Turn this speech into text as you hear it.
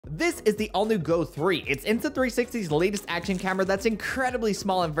This is the all-new Go 3. It's Insta360's latest action camera that's incredibly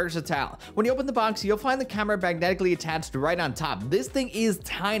small and versatile. When you open the box, you'll find the camera magnetically attached right on top. This thing is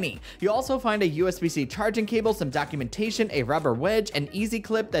tiny. You'll also find a USB-C charging cable, some documentation, a rubber wedge, an easy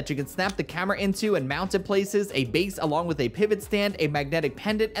clip that you can snap the camera into and mount it places, a base along with a pivot stand, a magnetic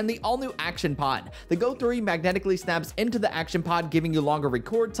pendant, and the all-new action pod. The Go 3 magnetically snaps into the action pod, giving you longer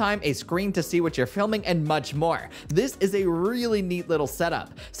record time, a screen to see what you're filming, and much more. This is a really neat little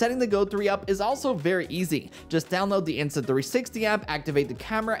setup. Setting the Go 3 up is also very easy. Just download the Insta360 app, activate the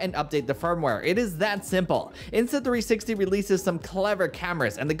camera, and update the firmware. It is that simple. Insta360 releases some clever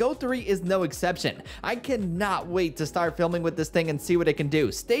cameras, and the Go 3 is no exception. I cannot wait to start filming with this thing and see what it can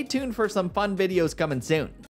do. Stay tuned for some fun videos coming soon.